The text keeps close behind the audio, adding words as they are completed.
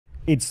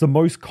It's the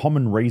most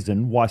common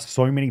reason why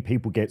so many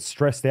people get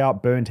stressed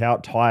out, burnt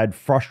out, tired,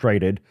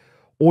 frustrated,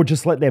 or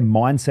just let their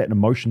mindset and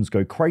emotions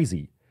go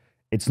crazy.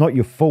 It's not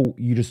your fault.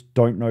 You just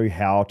don't know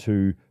how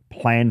to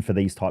plan for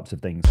these types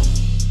of things.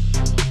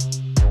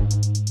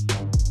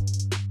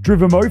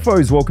 Driven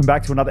Mofos, welcome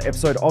back to another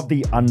episode of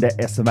The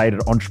Underestimated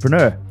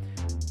Entrepreneur.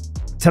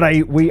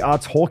 Today, we are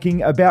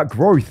talking about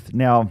growth.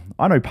 Now,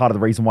 I know part of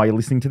the reason why you're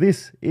listening to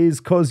this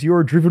is because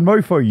you're a driven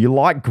mofo. You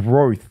like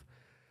growth.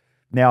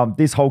 Now,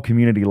 this whole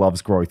community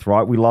loves growth,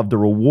 right? We love the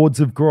rewards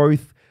of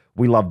growth.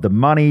 We love the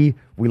money.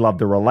 We love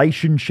the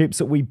relationships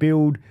that we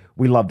build.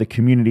 We love the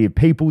community of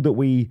people that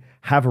we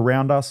have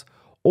around us.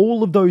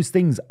 All of those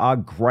things are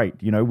great.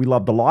 You know, we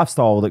love the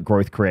lifestyle that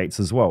growth creates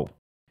as well.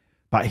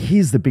 But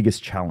here's the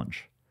biggest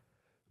challenge.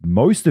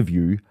 Most of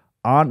you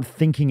aren't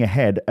thinking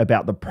ahead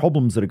about the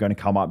problems that are going to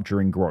come up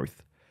during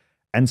growth.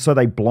 And so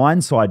they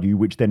blindside you,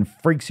 which then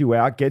freaks you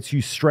out, gets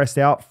you stressed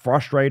out,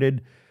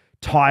 frustrated,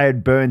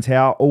 tired, burnt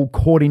out, all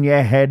caught in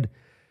your head.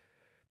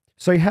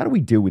 So how do we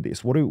deal with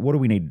this? What do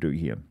we need to do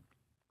here?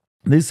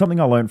 This is something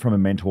I learned from a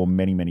mentor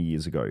many, many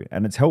years ago,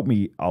 and it's helped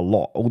me a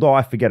lot, although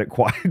I forget it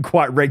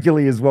quite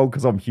regularly as well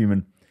because I'm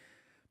human.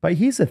 But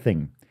here's the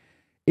thing.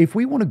 If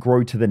we want to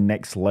grow to the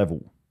next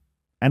level,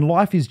 and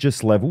life is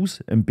just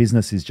levels, and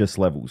business is just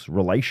levels,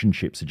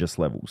 relationships are just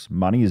levels,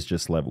 money is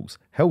just levels,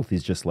 health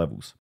is just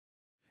levels.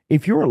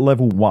 If you're at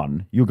level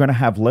 1, you're going to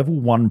have level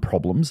 1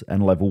 problems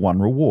and level 1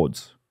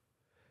 rewards.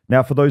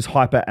 Now, for those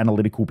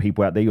hyper-analytical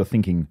people out there, you're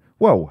thinking,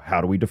 well,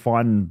 how do we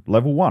define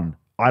level 1?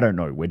 I don't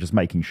know. We're just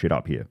making shit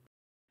up here.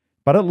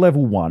 But at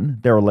level 1,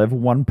 there are level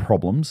 1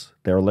 problems,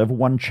 there are level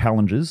 1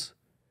 challenges,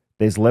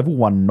 there's level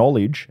 1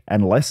 knowledge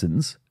and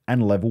lessons,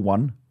 and level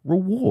 1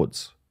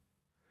 rewards.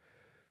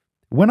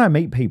 When I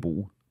meet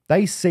people,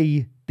 they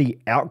see the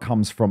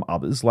outcomes from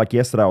others. Like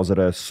yesterday, I was at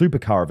a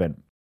supercar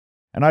event,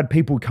 and I had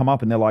people come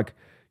up and they're like,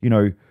 you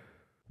know,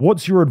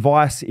 what's your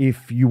advice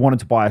if you wanted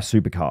to buy a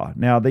supercar?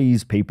 Now,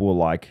 these people are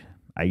like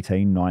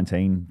 18,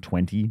 19,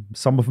 20.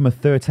 Some of them are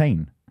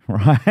 13,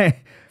 right?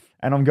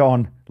 And I'm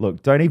going,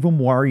 look, don't even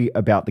worry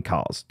about the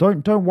cars.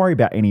 Don't worry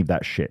about any of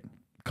that shit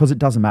because it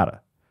doesn't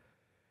matter.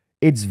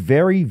 It's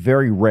very,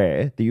 very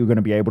rare that you're going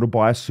to be able to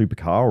buy a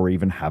supercar or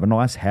even have a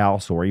nice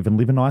house or even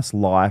live a nice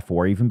life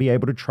or even be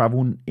able to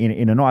travel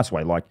in a nice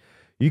way. Like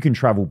you can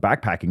travel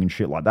backpacking and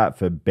shit like that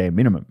for bare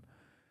minimum.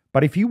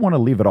 But if you want to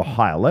live at a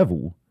higher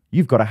level,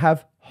 you've got to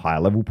have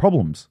higher level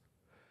problems.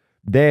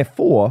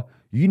 Therefore,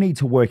 you need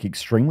to work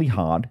extremely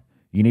hard.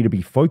 You need to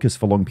be focused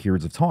for long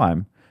periods of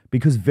time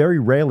because very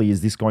rarely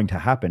is this going to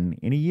happen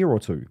in a year or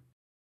two.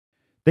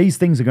 These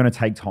things are going to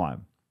take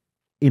time.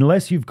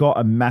 Unless you've got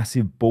a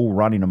massive bull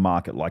run in a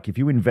market, like if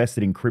you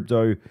invested in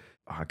crypto,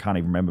 I can't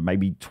even remember,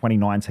 maybe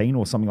 2019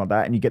 or something like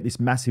that, and you get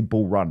this massive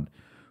bull run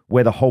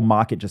where the whole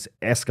market just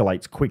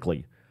escalates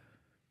quickly,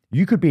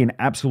 you could be an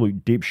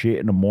absolute dipshit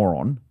and a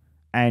moron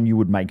and you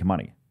would make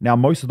money. Now,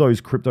 most of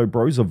those crypto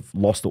bros have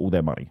lost all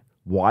their money.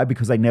 Why?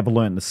 Because they never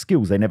learned the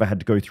skills. They never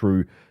had to go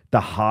through the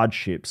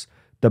hardships,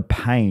 the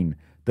pain,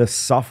 the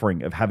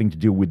suffering of having to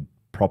deal with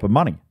proper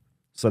money.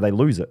 So they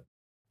lose it.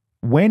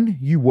 When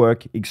you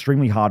work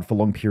extremely hard for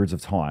long periods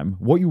of time,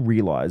 what you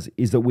realize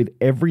is that with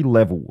every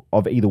level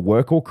of either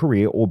work or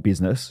career or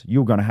business,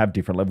 you're going to have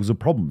different levels of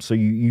problems. So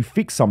you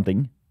fix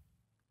something,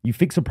 you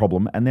fix a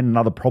problem, and then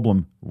another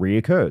problem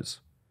reoccurs.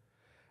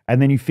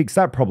 And then you fix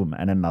that problem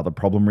and another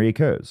problem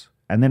reoccurs.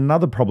 And then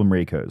another problem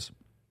reoccurs.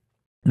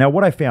 Now,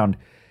 what I found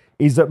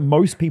is that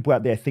most people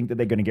out there think that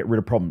they're going to get rid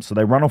of problems. So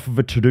they run off of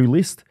a to-do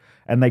list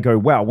and they go,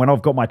 wow, when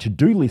I've got my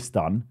to-do list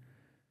done,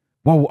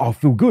 well, I'll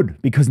feel good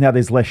because now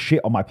there's less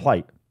shit on my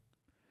plate.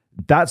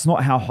 That's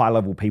not how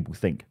high-level people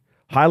think.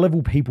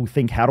 High-level people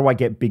think, how do I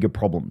get bigger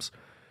problems?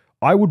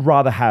 I would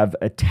rather have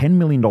a $10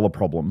 million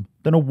problem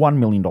than a $1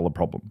 million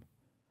problem.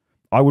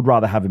 I would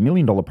rather have a $1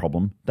 million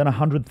problem than a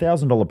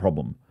 $100,000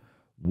 problem.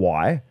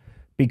 Why?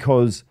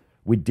 Because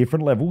with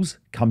different levels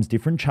comes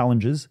different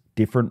challenges,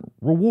 different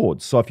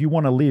rewards. So if you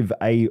want to live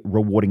a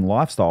rewarding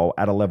lifestyle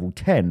at a level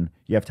 10,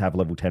 you have to have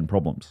level 10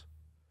 problems.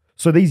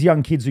 So these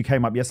young kids who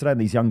came up yesterday and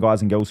these young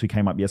guys and girls who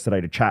came up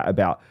yesterday to chat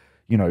about,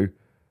 you know,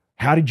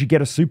 how did you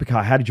get a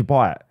supercar? How did you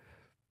buy it?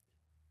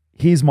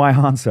 Here's my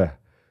answer.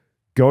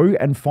 Go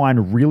and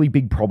find really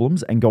big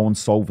problems and go and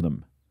solve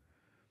them.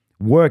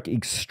 Work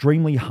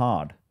extremely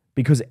hard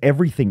because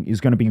everything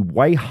is going to be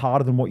way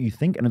harder than what you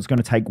think and it's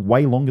going to take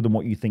way longer than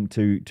what you think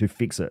to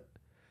fix it.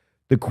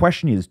 The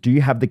question is, do you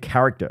have the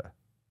character?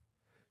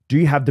 Do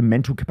you have the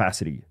mental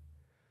capacity?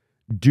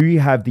 Do you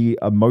have the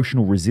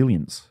emotional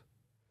resilience?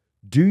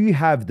 Do you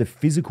have the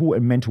physical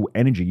and mental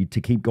energy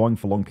to keep going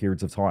for long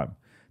periods of time?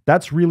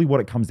 That's really what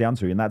it comes down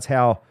to, and that's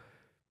how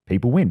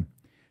people win.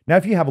 Now,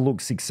 if you have a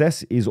look,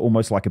 success is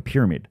almost like a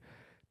pyramid.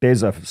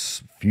 There's a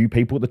few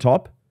people at the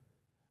top,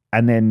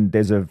 and then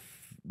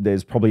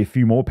there's probably a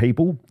few more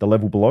people the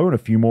level below, and a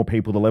few more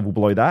people the level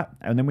below that.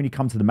 And then when you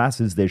come to the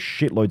masses, there's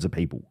shitloads of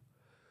people.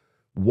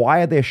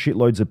 Why are there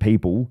shitloads of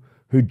people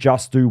who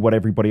just do what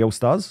everybody else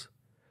does?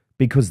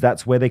 because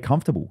that's where they're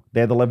comfortable.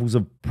 They're the levels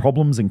of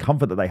problems and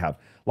comfort that they have.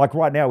 Like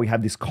right now, we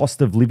have this cost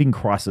of living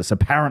crisis,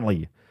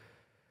 apparently.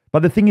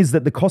 But the thing is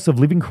that the cost of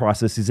living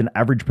crisis is an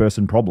average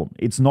person problem.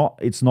 It's not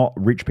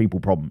rich people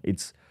problem.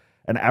 It's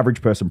an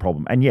average person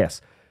problem. And yes,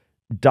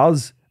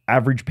 does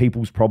average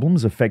people's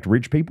problems affect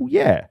rich people?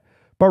 Yeah.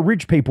 But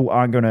rich people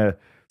aren't going to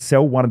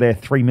sell one of their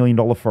 $3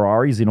 million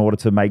Ferraris in order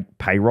to make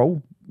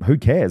payroll. Who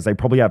cares? They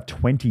probably have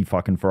 20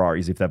 fucking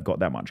Ferraris if they've got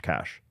that much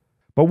cash.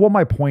 But what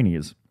my point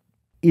is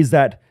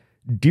that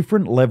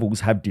different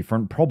levels have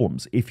different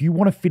problems. If you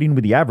want to fit in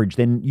with the average,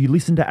 then you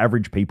listen to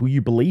average people, you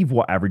believe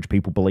what average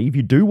people believe,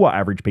 you do what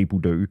average people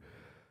do,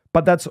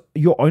 but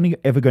you're only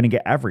ever going to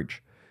get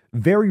average.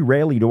 Very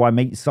rarely do I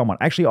meet someone,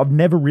 actually I've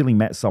never really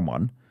met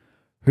someone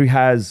who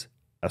has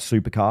a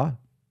supercar,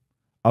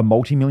 a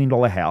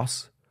multi-million-dollar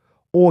house,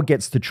 or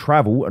gets to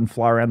travel and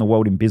fly around the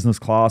world in business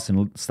class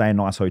and stay in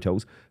nice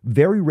hotels.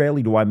 Very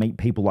rarely do I meet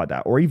people like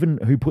that, or even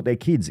who put their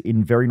kids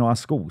in very nice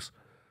schools.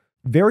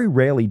 Very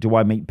rarely do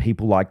I meet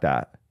people like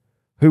that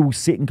who will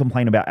sit and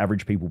complain about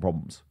average people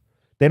problems.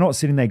 They're not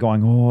sitting there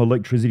going, oh,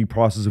 electricity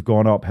prices have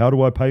gone up. How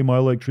do I pay my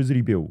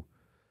electricity bill?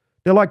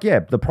 They're like, yeah,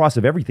 the price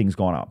of everything's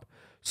gone up.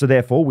 So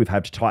therefore, we've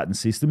had to tighten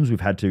systems.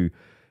 We've had to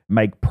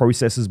make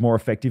processes more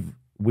effective.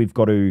 We've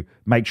got to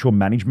make sure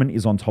management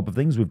is on top of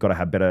things. We've got to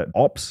have better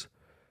ops.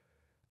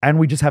 And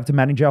we just have to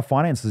manage our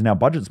finances and our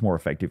budgets more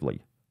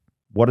effectively.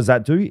 What does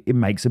that do? It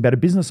makes a better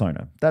business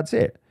owner. That's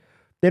it.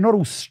 They're not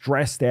all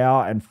stressed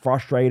out and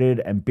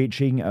frustrated and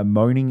bitching and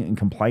moaning and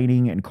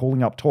complaining and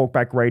calling up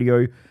talkback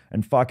radio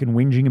and fucking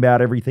whinging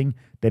about everything.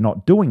 They're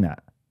not doing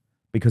that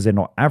because they're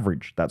not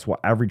average. That's what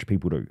average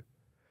people do.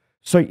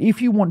 So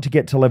if you want to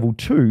get to level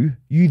 2,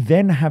 you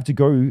then have to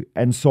go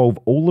and solve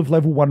all of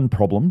level 1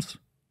 problems.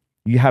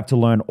 You have to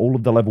learn all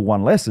of the level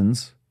 1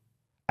 lessons.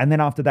 And then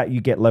after that, you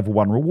get level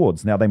 1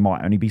 rewards. Now, they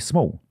might only be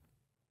small,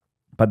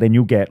 but then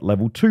you'll get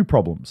level 2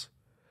 problems.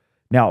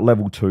 Now, at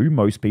level 2,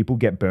 most people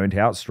get burnt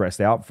out,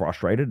 stressed out,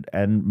 frustrated,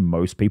 and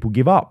most people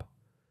give up.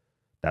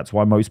 That's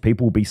why most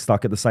people will be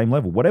stuck at the same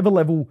level. Whatever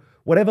level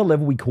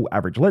we call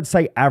average. Let's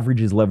say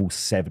average is level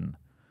 7.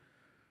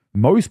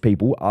 Most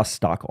people are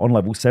stuck on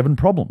level 7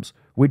 problems,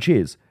 which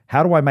is,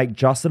 how do I make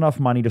just enough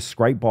money to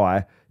scrape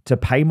by to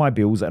pay my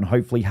bills and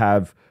hopefully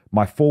have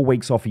my 4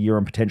 weeks off a year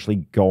and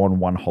potentially go on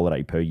 1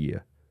 holiday per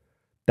year?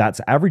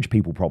 That's average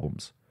people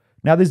problems.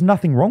 Now, there's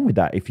nothing wrong with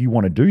that if you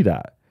want to do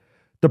that.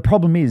 The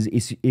problem is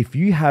if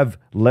you have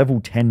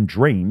level 10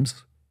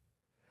 dreams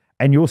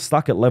and you're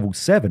stuck at level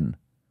 7,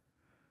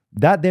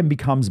 that then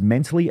becomes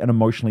mentally and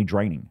emotionally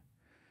draining.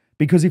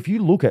 Because if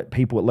you look at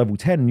people at level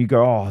 10 and you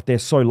go, oh, they're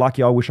so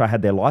lucky, I wish I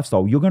had their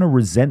lifestyle, you're going to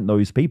resent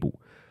those people.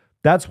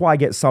 That's why I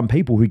get some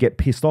people who get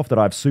pissed off that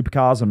I have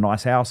supercars and a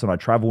nice house and I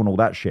travel and all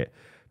that shit.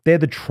 They're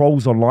the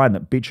trolls online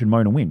that bitch and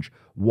moan and whinge.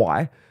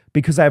 Why?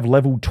 Because they have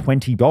level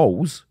 20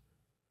 goals.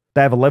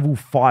 They have a level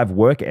 5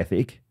 work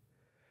ethic.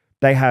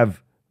 They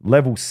have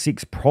level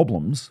 6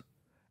 problems,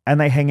 and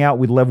they hang out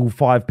with level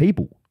 5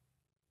 people.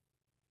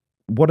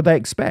 What do they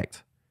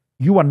expect?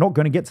 You are not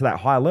going to get to that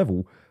higher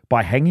level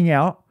by hanging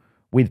out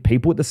with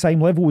people at the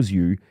same level as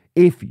you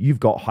if you've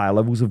got higher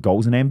levels of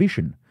goals and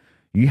ambition.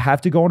 You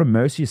have to go and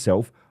immerse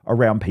yourself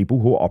around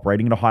people who are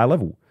operating at a higher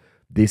level.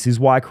 This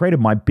is why I created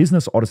my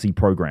Business Odyssey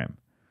program.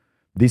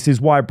 This is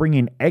why I bring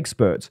in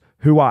experts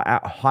who are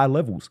at high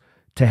levels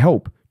to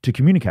help to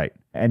communicate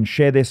and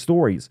share their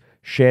stories,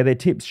 share their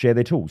tips, share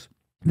their tools.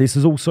 This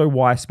is also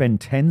why I spend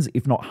tens,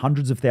 if not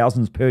hundreds of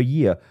thousands per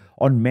year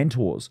on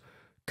mentors,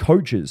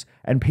 coaches,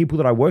 and people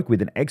that I work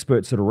with and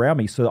experts that are around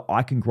me so that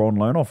I can grow and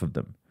learn off of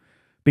them.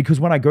 Because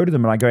when I go to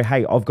them and I go,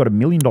 hey, I've got $1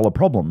 million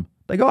problem,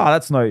 they go, oh,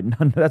 that's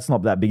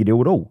not that big a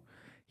deal at all.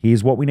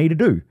 Here's what we need to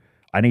do.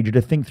 I need you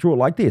to think through it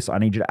like this. I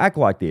need you to act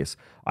like this.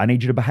 I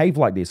need you to behave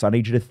like this. I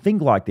need you to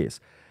think like this.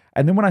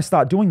 And then when I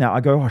start doing that, I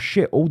go, oh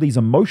shit, all these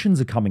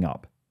emotions are coming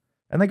up.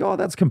 And they go, oh,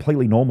 that's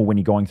completely normal when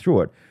you're going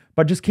through it.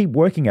 But just keep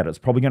working at it. It's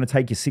probably going to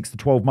take you 6 to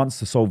 12 months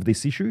to solve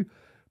this issue.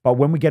 But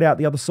when we get out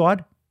the other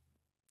side,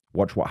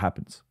 watch what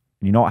happens.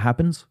 And you know what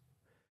happens?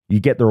 You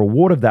get the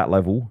reward of that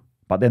level,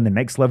 but then the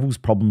next level's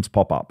problems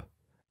pop up.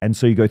 And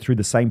so you go through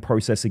the same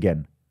process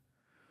again.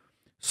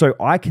 So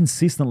I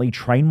consistently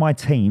train my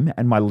team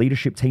and my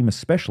leadership team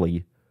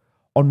especially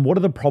on what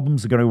are the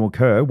problems that are going to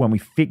occur when we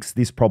fix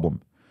this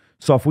problem.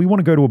 So if we want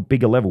to go to a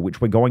bigger level, which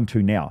we're going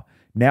to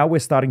now we're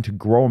starting to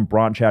grow and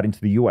branch out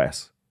into the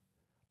US.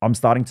 I'm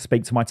starting to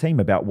speak to my team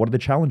about what are the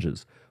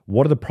challenges?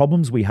 What are the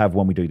problems we have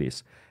when we do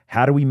this?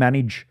 How do we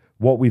manage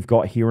what we've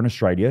got here in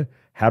Australia?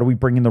 How do we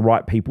bring in the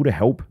right people to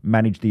help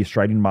manage the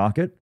Australian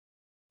market?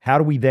 How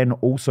do we then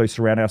also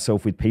surround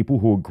ourselves with people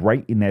who are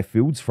great in their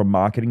fields from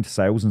marketing to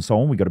sales and so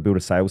on? We've got to build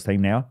a sales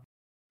team now.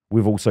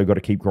 We've also got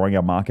to keep growing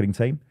our marketing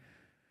team.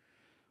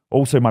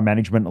 Also my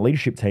management and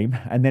leadership team.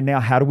 And then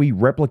now how do we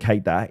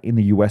replicate that in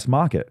the US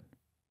market?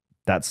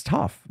 That's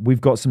tough. We've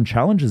got some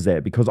challenges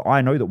there because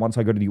I know that once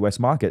I go to the US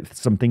market,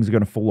 some things are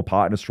going to fall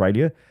apart in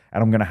Australia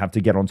and I'm going to have to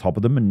get on top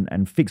of them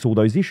and fix all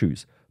those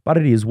issues. But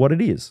it is what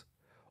it is.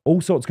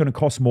 Also, it's going to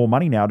cost more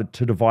money now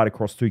to divide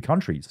across 2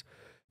 countries.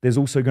 There's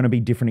also going to be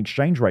different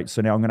exchange rates.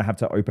 So now I'm going to have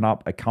to open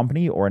up a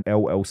company or an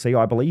LLC,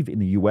 I believe, in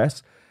the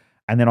US.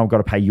 And then I've got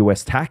to pay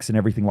US tax and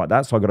everything like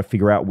that. So I've got to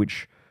figure out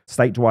which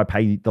state do I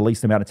pay the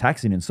least amount of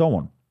tax in and so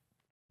on.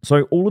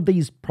 So all of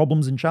these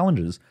problems and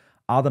challenges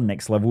are the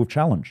next level of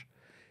challenge.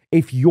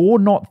 If you're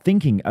not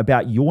thinking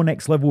about your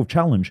next level of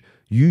challenge,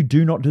 you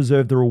do not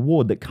deserve the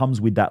reward that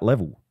comes with that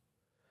level.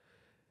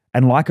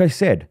 And like I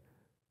said,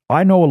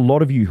 I know a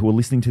lot of you who are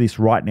listening to this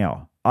right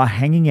now are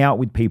hanging out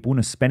with people and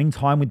are spending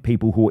time with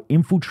people who are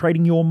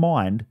infiltrating your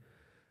mind,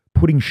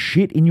 putting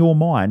shit in your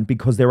mind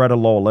because they're at a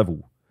lower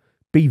level.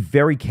 Be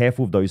very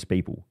careful of those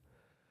people.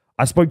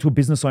 I spoke to a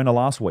business owner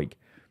last week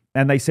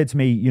and they said to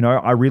me,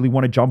 I really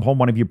want to jump on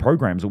one of your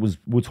programs.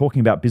 We're talking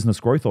about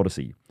Business Growth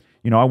Odyssey.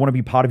 I want to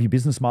be part of your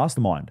business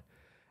mastermind.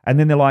 And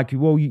then they're like,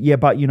 well, yeah,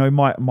 but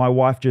my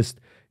wife just,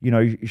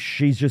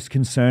 she's just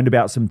concerned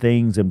about some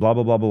things and blah,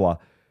 blah, blah, blah, blah.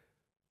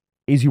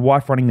 Is your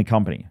wife running the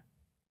company?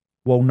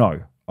 Well,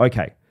 no.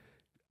 Okay.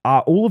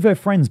 Are all of her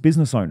friends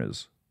business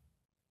owners?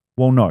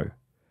 Well, no.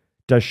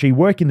 Does she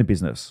work in the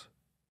business?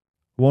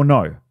 Well,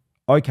 no.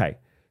 Okay.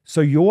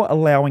 So you're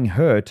allowing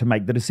her to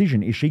make the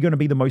decision. Is she going to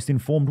be the most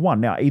informed one?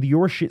 Now, either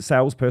you're a shit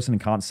salesperson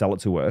and can't sell it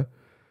to her,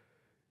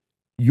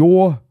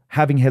 you're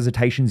having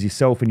hesitations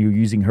yourself and you're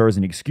using her as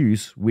an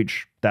excuse,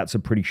 which that's a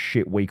pretty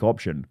shit weak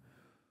option,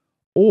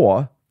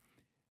 or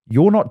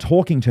you're not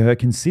talking to her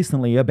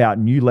consistently about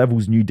new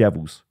levels, new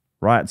devils,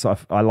 right? So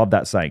I love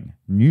that saying,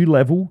 new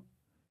level,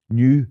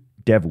 new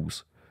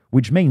devils,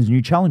 which means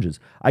new challenges.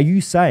 Are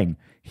you saying,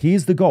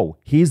 here's the goal,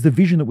 here's the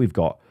vision that we've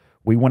got.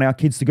 We want our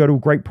kids to go to a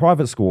great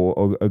private school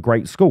or a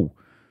great school.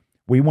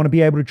 We want to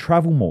be able to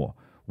travel more.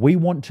 We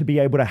want to be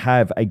able to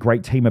have a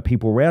great team of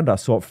people around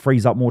us so it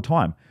frees up more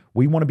time.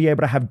 We want to be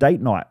able to have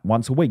date night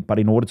once a week. But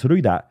in order to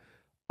do that,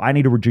 I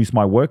need to reduce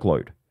my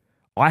workload.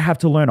 I have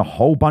to learn a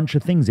whole bunch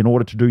of things in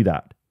order to do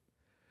that.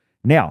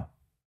 Now,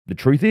 the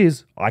truth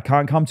is, I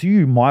can't come to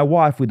you, my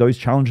wife, with those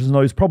challenges and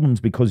those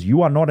problems because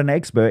you are not an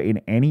expert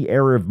in any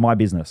area of my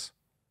business.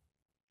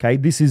 Okay,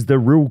 this is the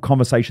real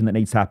conversation that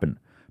needs to happen.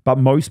 But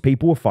most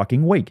people are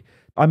fucking weak.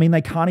 I mean,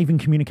 they can't even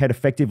communicate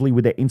effectively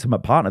with their intimate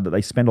partner that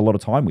they spend a lot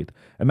of time with.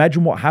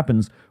 Imagine what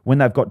happens when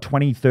they've got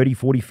 20, 30,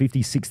 40,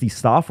 50, 60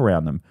 staff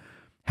around them.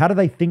 How do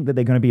they think that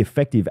they're going to be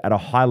effective at a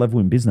high level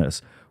in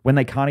business when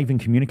they can't even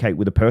communicate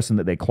with a person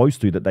that they're close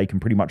to that they can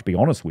pretty much be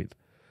honest with?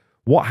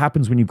 What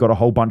happens when you've got a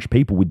whole bunch of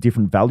people with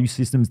different value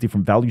systems,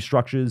 different value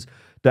structures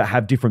that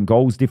have different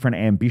goals, different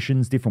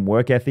ambitions, different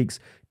work ethics,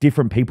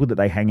 different people that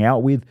they hang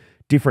out with,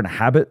 different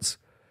habits?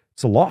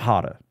 It's a lot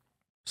harder.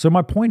 So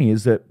my point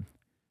is that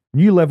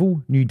new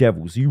level, new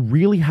devils. You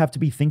really have to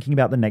be thinking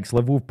about the next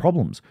level of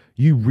problems.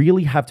 You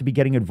really have to be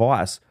getting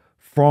advice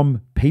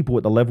from people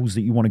at the levels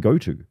that you want to go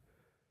to.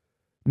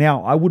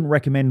 Now, I wouldn't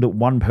recommend that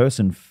one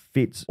person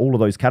fits all of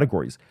those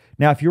categories.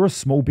 Now, if you're a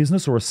small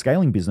business or a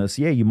scaling business,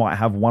 yeah, you might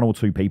have one or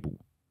two people.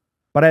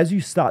 But as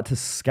you start to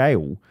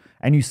scale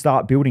and you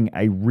start building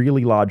a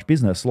really large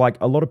business, like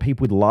a lot of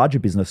people with larger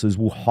businesses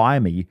will hire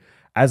me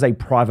as a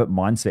private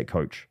mindset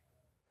coach.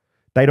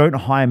 They don't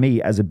hire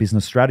me as a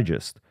business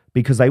strategist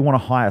because they want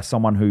to hire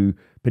someone who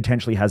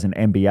potentially has an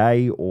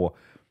MBA or,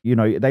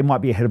 they might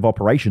be a head of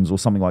operations or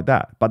something like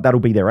that, but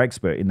that'll be their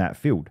expert in that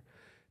field.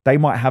 They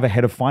might have a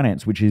head of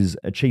finance, which is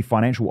a chief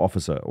financial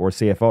officer or a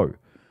CFO.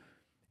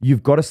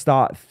 You've got to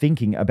start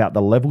thinking about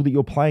the level that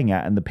you're playing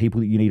at and the people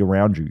that you need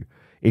around you.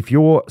 If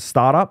you're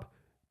startup,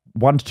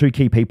 1 to 2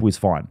 key people is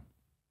fine,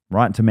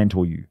 right, to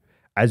mentor you.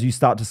 As you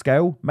start to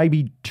scale,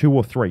 maybe 2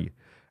 or 3.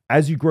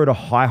 As you grow to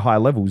high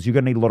levels, you're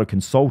going to need a lot of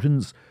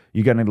consultants,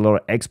 you're going to need a lot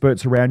of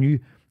experts around you,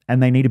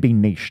 and they need to be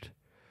niched.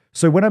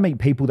 So when I meet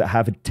people that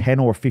have a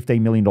 $10 or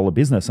 $15 million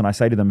business and I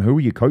say to them, who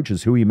are your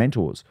coaches? Who are your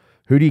mentors?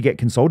 Who do you get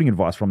consulting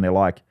advice from? They're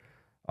like,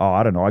 oh,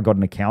 I don't know. I got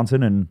an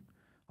accountant and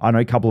I know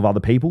a couple of other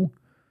people.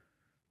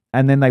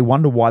 And then they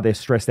wonder why they're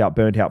stressed out,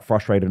 burnt out,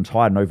 frustrated, and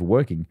tired and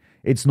overworking.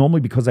 It's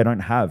normally because they don't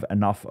have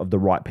enough of the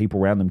right people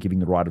around them giving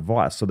the right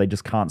advice. So they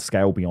just can't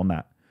scale beyond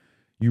that.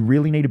 You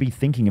really need to be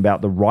thinking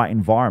about the right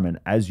environment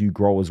as you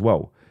grow as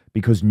well,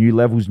 because new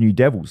levels, new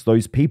devils,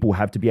 those people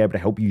have to be able to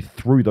help you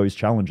through those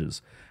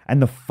challenges.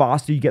 And the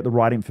faster you get the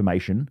right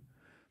information,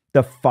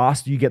 the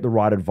faster you get the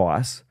right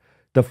advice,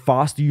 the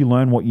faster you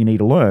learn what you need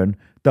to learn,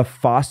 the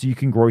faster you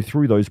can grow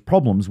through those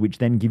problems, which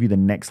then give you the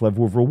next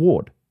level of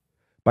reward.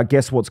 But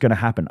guess what's going to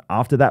happen?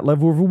 After that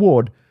level of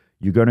reward,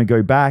 you're going to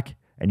go back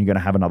and you're going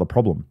to have another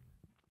problem.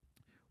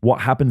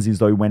 What happens is,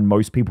 though, when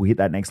most people hit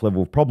that next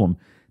level of problem,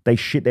 they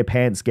shit their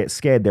pants, get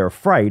scared, they're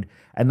afraid,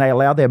 and they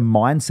allow their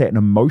mindset and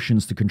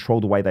emotions to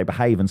control the way they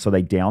behave, and so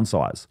they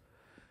downsize.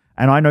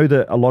 And I know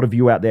that a lot of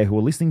you out there who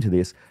are listening to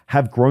this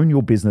have grown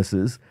your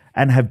businesses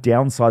and have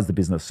downsized the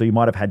business. So you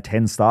might have had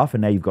 10 staff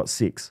and now you've got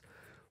 6.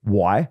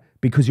 Why?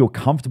 Because you're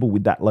comfortable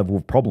with that level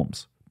of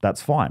problems.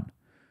 That's fine.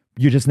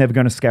 You're just never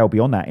going to scale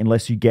beyond that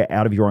unless you get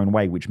out of your own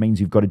way, which means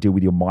you've got to deal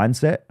with your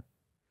mindset.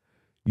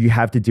 You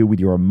have to deal with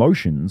your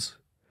emotions.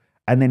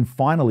 And then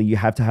finally, you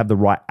have to have the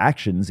right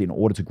actions in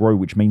order to grow,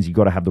 which means you've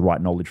got to have the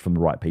right knowledge from the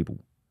right people.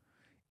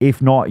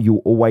 If not,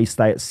 you'll always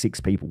stay at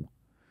 6 people.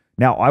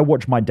 Now, I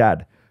watch my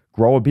dad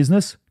Grow a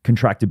business,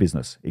 contract a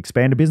business.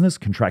 Expand a business,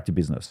 contract a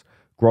business.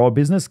 Grow a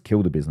business,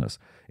 kill the business.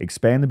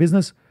 Expand the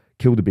business,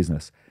 kill the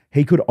business.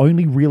 He could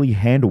only really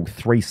handle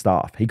 3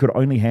 staff. He could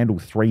only handle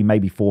 3,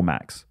 maybe 4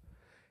 max.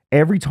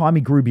 Every time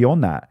he grew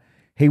beyond that,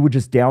 he would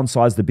just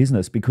downsize the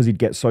business because he'd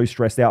get so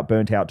stressed out,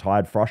 burnt out,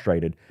 tired,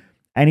 frustrated.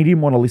 And he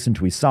didn't want to listen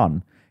to his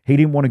son. He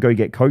didn't want to go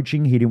get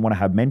coaching. He didn't want to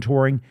have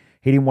mentoring.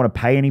 He didn't want to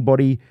pay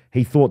anybody.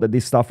 He thought that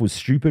this stuff was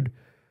stupid.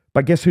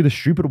 But guess who the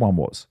stupid one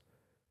was?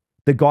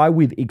 The guy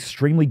with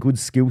extremely good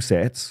skill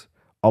sets,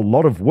 a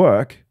lot of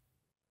work,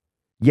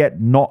 yet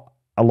not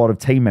a lot of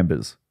team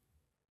members.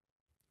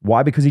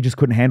 Why? Because he just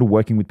couldn't handle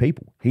working with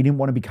people. He didn't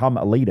want to become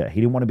a leader.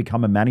 He didn't want to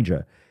become a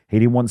manager. He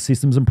didn't want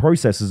systems and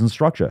processes and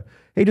structure.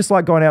 He just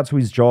liked going out to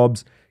his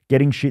jobs,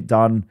 getting shit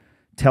done,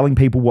 telling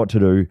people what to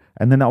do,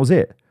 and then that was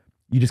it.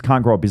 You just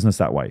can't grow a business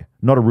that way.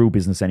 Not a real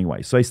business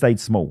anyway. So he stayed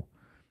small.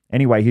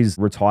 Anyway, he's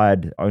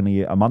retired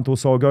only a month or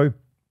so ago.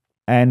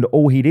 And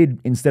all he did,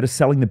 instead of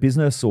selling the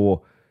business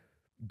or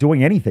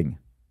doing anything,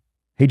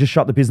 he just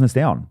shut the business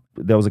down.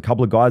 There was a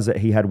couple of guys that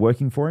he had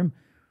working for him.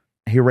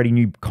 He already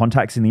knew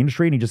contacts in the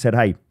industry, and he just said,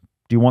 hey,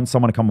 do you want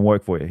someone to come and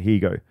work for you? Here you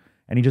go.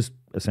 And he just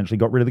essentially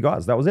got rid of the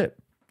guys. That was it.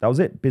 That was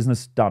it.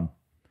 Business done.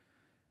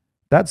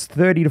 That's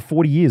 30 to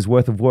 40 years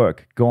worth of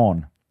work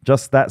gone.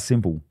 Just that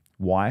simple.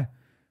 Why?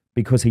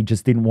 Because he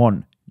just didn't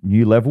want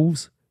new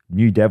levels,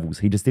 new devils.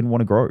 He just didn't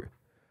want to grow.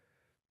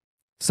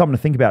 Something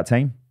to think about,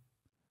 team.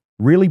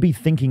 Really be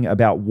thinking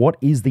about what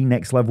is the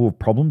next level of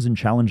problems and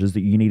challenges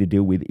that you need to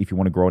deal with if you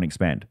want to grow and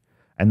expand.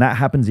 And that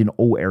happens in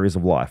all areas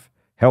of life.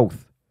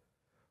 Health,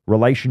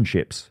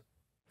 relationships,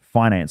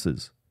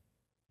 finances,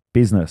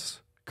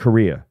 business,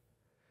 career.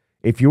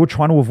 If you're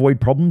trying to avoid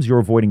problems, you're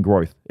avoiding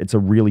growth. It's a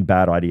really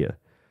bad idea.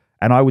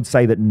 And I would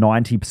say that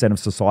 90% of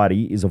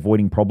society is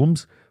avoiding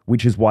problems,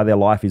 which is why their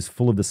life is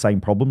full of the same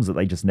problems that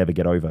they just never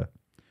get over.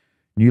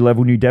 New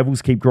level, new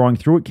devils, keep growing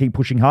through it, keep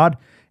pushing hard.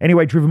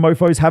 Anyway, Driven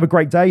Mofos, have a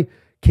great day.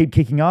 Keep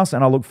kicking ass,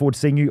 and I look forward to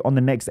seeing you on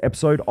the next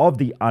episode of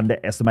The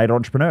Underestimated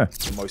Entrepreneur.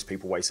 Most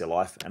people waste their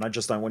life, and I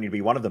just don't want you to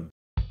be one of them.